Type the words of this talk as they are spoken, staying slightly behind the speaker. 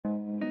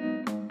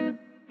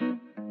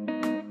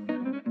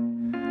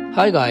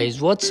Hi guys,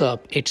 what's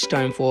up? It's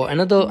time for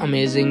another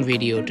amazing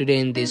video. Today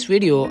in this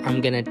video, I'm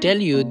gonna tell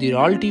you the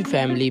royalty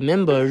family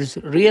members,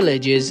 real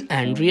ages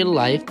and real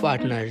life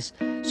partners.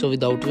 So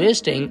without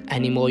wasting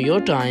any more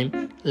your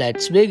time,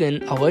 let's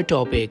begin our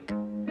topic.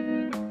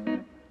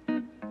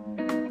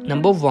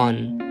 Number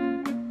 1.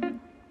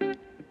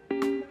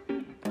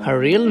 Her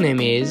real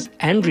name is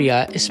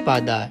Andrea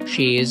Espada.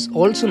 She is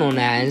also known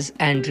as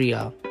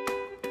Andrea.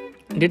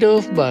 Date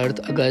of birth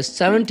August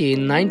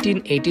 17,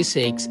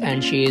 1986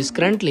 and she is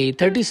currently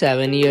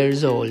 37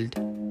 years old.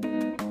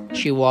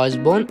 She was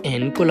born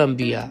in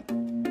Colombia.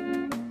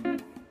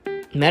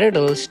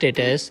 Marital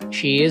status: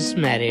 she is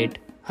married.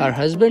 Her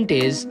husband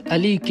is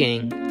Ali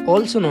King,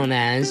 also known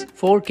as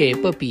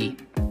 4K Puppy.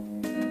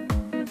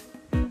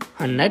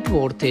 Her net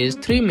worth is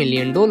 $3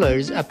 million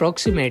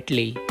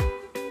approximately.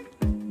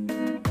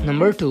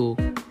 Number 2.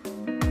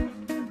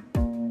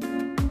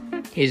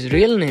 His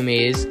real name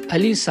is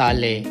Ali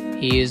Saleh.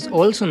 He is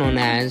also known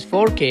as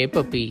 4K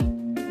Puppy.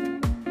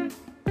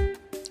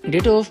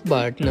 Date of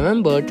birth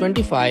November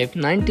 25,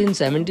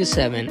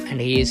 1977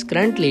 and he is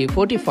currently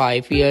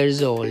 45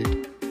 years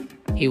old.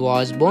 He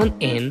was born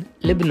in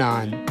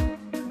Lebanon.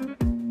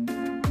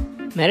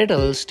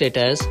 Marital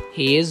status: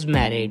 he is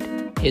married.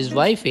 His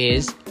wife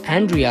is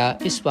Andrea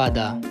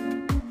Espada.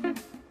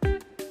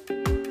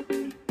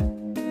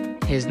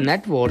 His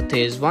net worth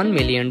is $1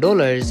 million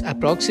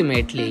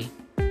approximately.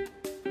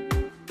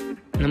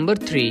 Number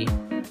 3.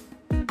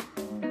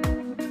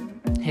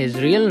 His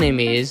real name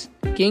is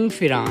King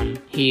Firan.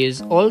 He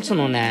is also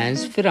known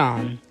as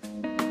Firan.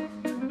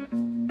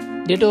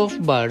 Date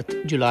of birth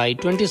July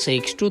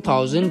 26,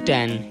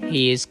 2010.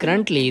 He is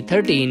currently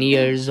 13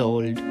 years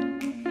old.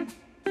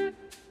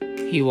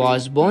 He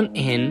was born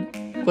in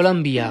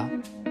Colombia.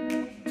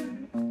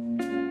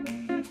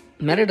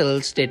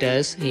 Marital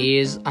status: he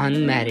is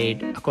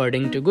unmarried.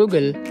 According to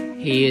Google,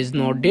 he is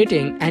not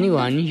dating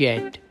anyone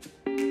yet.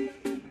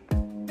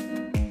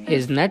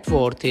 His net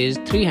worth is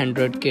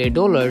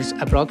 $300K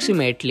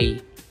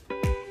approximately.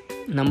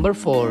 Number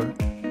 4.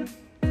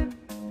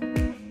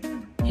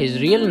 His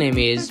real name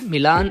is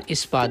Milan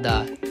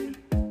Espada.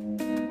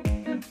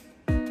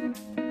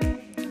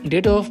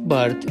 Date of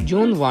birth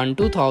June 1,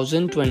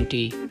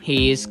 2020.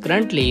 He is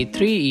currently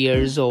 3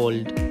 years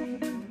old.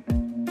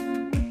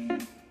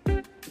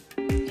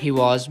 He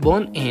was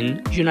born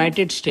in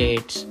United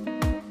States.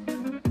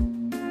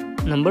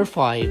 Number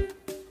 5.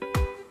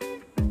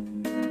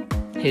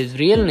 His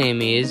real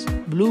name is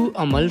Blue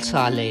Amal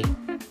Saleh.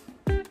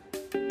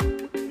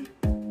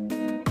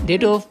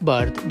 Date of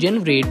birth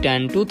January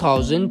 10,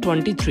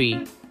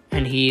 2023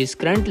 and he is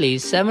currently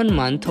 7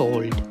 months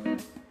old.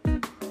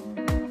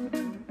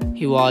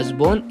 He was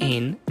born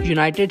in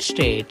United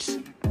States.